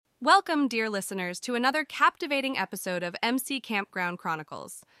Welcome, dear listeners, to another captivating episode of MC Campground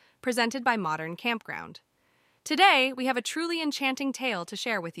Chronicles, presented by Modern Campground. Today, we have a truly enchanting tale to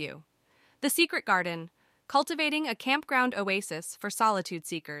share with you. The Secret Garden, Cultivating a Campground Oasis for Solitude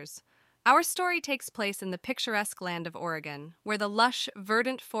Seekers. Our story takes place in the picturesque land of Oregon, where the lush,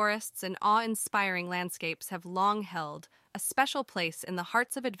 verdant forests and awe-inspiring landscapes have long held a special place in the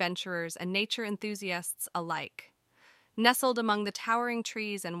hearts of adventurers and nature enthusiasts alike. Nestled among the towering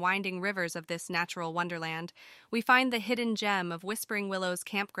trees and winding rivers of this natural wonderland, we find the hidden gem of Whispering Willows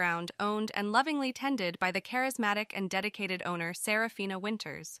Campground, owned and lovingly tended by the charismatic and dedicated owner Seraphina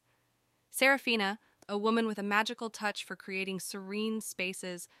Winters. Seraphina, a woman with a magical touch for creating serene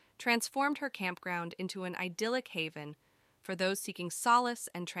spaces, transformed her campground into an idyllic haven for those seeking solace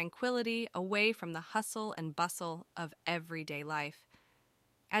and tranquility away from the hustle and bustle of everyday life.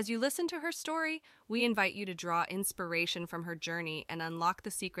 As you listen to her story, we invite you to draw inspiration from her journey and unlock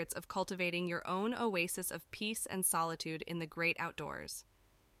the secrets of cultivating your own oasis of peace and solitude in the great outdoors.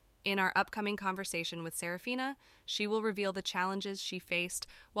 In our upcoming conversation with Seraphina, she will reveal the challenges she faced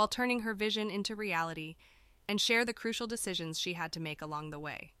while turning her vision into reality and share the crucial decisions she had to make along the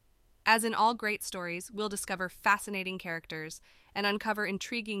way. As in all great stories, we'll discover fascinating characters and uncover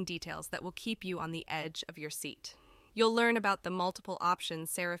intriguing details that will keep you on the edge of your seat. You'll learn about the multiple options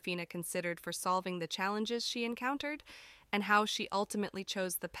Seraphina considered for solving the challenges she encountered and how she ultimately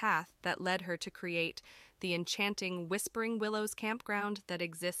chose the path that led her to create the enchanting Whispering Willows Campground that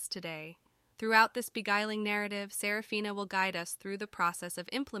exists today. Throughout this beguiling narrative, Seraphina will guide us through the process of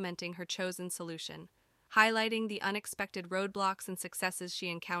implementing her chosen solution, highlighting the unexpected roadblocks and successes she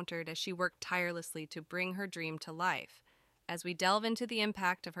encountered as she worked tirelessly to bring her dream to life. As we delve into the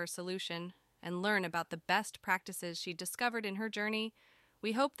impact of her solution and learn about the best practices she discovered in her journey,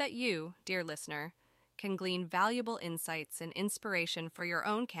 we hope that you, dear listener, can glean valuable insights and inspiration for your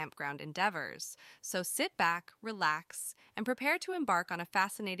own campground endeavors. So sit back, relax, and prepare to embark on a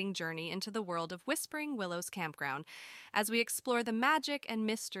fascinating journey into the world of Whispering Willows Campground as we explore the magic and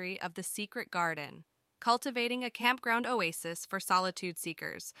mystery of the Secret Garden, cultivating a campground oasis for solitude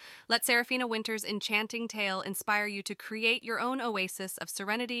seekers. Let Seraphina Winters' enchanting tale inspire you to create your own oasis of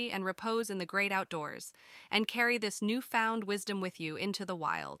serenity and repose in the great outdoors, and carry this newfound wisdom with you into the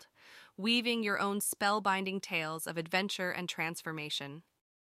wild, weaving your own spellbinding tales of adventure and transformation.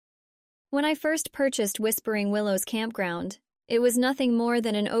 When I first purchased Whispering Willows Campground, it was nothing more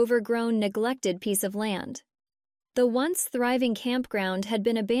than an overgrown, neglected piece of land. The once thriving campground had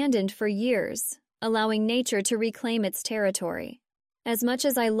been abandoned for years, allowing nature to reclaim its territory. As much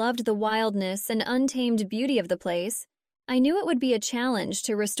as I loved the wildness and untamed beauty of the place, I knew it would be a challenge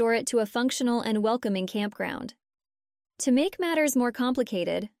to restore it to a functional and welcoming campground. To make matters more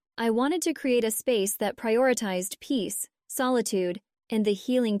complicated, I wanted to create a space that prioritized peace, solitude, and the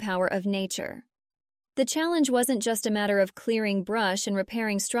healing power of nature. The challenge wasn't just a matter of clearing brush and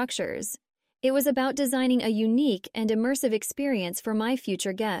repairing structures. It was about designing a unique and immersive experience for my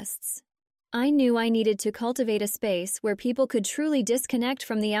future guests. I knew I needed to cultivate a space where people could truly disconnect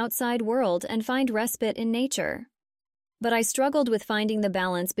from the outside world and find respite in nature. But I struggled with finding the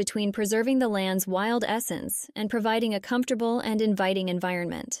balance between preserving the land's wild essence and providing a comfortable and inviting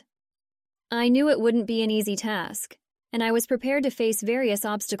environment. I knew it wouldn't be an easy task, and I was prepared to face various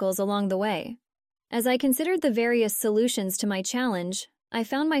obstacles along the way. As I considered the various solutions to my challenge, I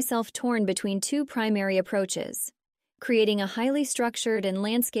found myself torn between two primary approaches: creating a highly structured and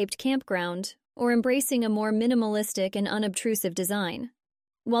landscaped campground, or embracing a more minimalistic and unobtrusive design.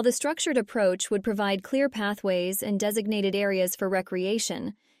 While the structured approach would provide clear pathways and designated areas for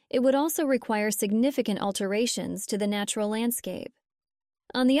recreation, it would also require significant alterations to the natural landscape.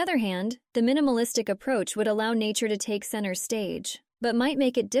 On the other hand, the minimalistic approach would allow nature to take center stage, but might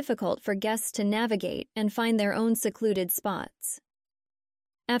make it difficult for guests to navigate and find their own secluded spots.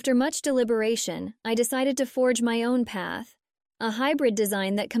 After much deliberation, I decided to forge my own path, a hybrid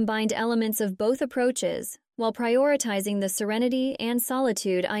design that combined elements of both approaches while prioritizing the serenity and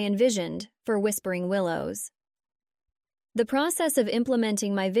solitude I envisioned for Whispering Willows. The process of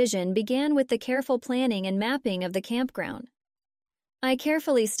implementing my vision began with the careful planning and mapping of the campground. I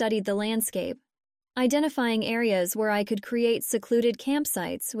carefully studied the landscape, identifying areas where I could create secluded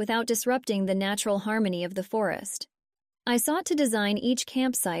campsites without disrupting the natural harmony of the forest. I sought to design each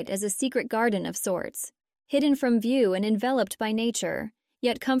campsite as a secret garden of sorts, hidden from view and enveloped by nature,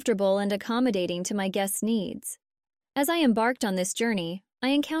 yet comfortable and accommodating to my guests' needs. As I embarked on this journey, I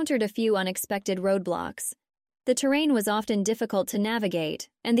encountered a few unexpected roadblocks. The terrain was often difficult to navigate,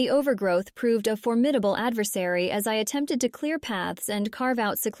 and the overgrowth proved a formidable adversary as I attempted to clear paths and carve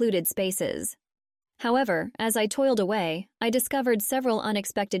out secluded spaces. However, as I toiled away, I discovered several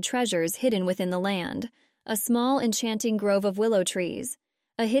unexpected treasures hidden within the land: a small, enchanting grove of willow trees,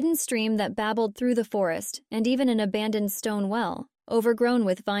 a hidden stream that babbled through the forest, and even an abandoned stone well, overgrown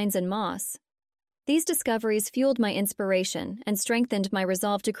with vines and moss. These discoveries fueled my inspiration and strengthened my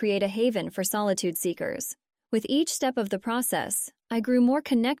resolve to create a haven for solitude seekers. With each step of the process, I grew more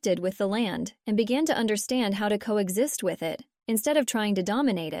connected with the land and began to understand how to coexist with it, instead of trying to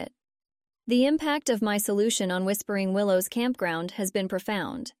dominate it. The impact of my solution on Whispering Willows Campground has been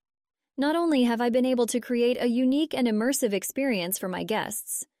profound. Not only have I been able to create a unique and immersive experience for my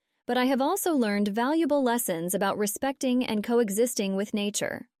guests, but I have also learned valuable lessons about respecting and coexisting with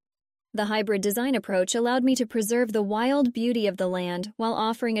nature. The hybrid design approach allowed me to preserve the wild beauty of the land while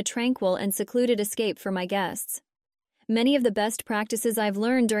offering a tranquil and secluded escape for my guests. Many of the best practices I've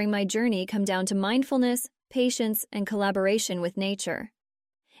learned during my journey come down to mindfulness, patience, and collaboration with nature.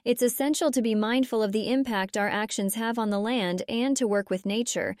 It's essential to be mindful of the impact our actions have on the land and to work with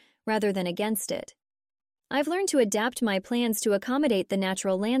nature rather than against it. I've learned to adapt my plans to accommodate the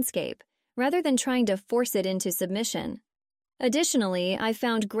natural landscape rather than trying to force it into submission. Additionally, I've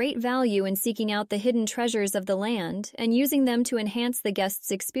found great value in seeking out the hidden treasures of the land and using them to enhance the guest's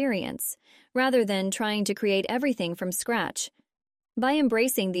experience, rather than trying to create everything from scratch. By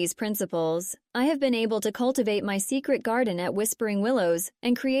embracing these principles, I have been able to cultivate my secret garden at Whispering Willows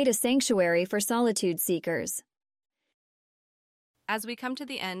and create a sanctuary for solitude seekers. As we come to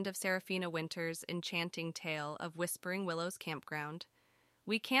the end of Seraphina Winters' enchanting tale of Whispering Willows Campground,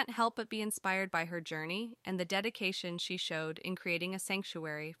 we can't help but be inspired by her journey and the dedication she showed in creating a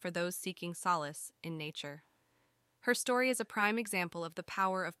sanctuary for those seeking solace in nature. Her story is a prime example of the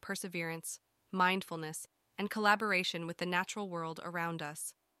power of perseverance, mindfulness, and collaboration with the natural world around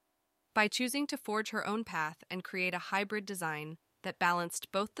us. By choosing to forge her own path and create a hybrid design that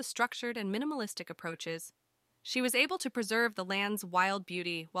balanced both the structured and minimalistic approaches, she was able to preserve the land's wild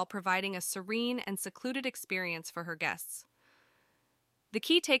beauty while providing a serene and secluded experience for her guests. The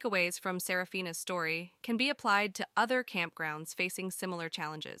key takeaways from Seraphina's story can be applied to other campgrounds facing similar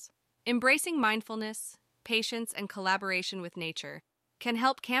challenges. Embracing mindfulness, patience, and collaboration with nature can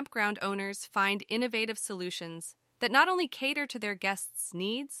help campground owners find innovative solutions that not only cater to their guests'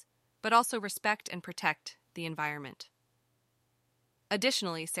 needs, but also respect and protect the environment.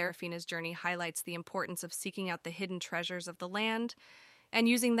 Additionally, Seraphina's journey highlights the importance of seeking out the hidden treasures of the land and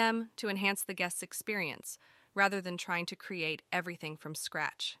using them to enhance the guest's experience, rather than trying to create everything from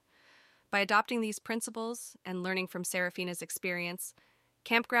scratch. By adopting these principles and learning from Seraphina's experience,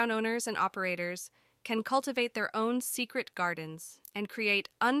 campground owners and operators can cultivate their own secret gardens and create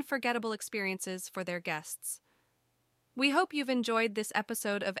unforgettable experiences for their guests. We hope you've enjoyed this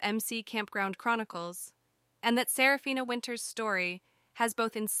episode of MC Campground Chronicles, and that Seraphina Winters' story has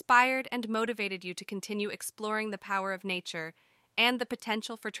both inspired and motivated you to continue exploring the power of nature and the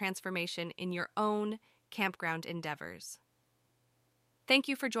potential for transformation in your own campground endeavors. Thank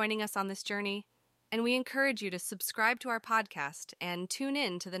you for joining us on this journey, and we encourage you to subscribe to our podcast and tune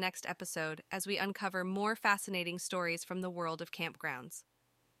in to the next episode as we uncover more fascinating stories from the world of campgrounds.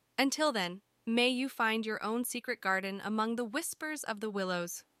 Until then, may you find your own secret garden among the whispers of the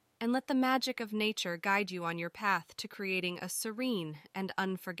willows, and let the magic of nature guide you on your path to creating a serene and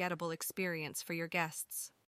unforgettable experience for your guests.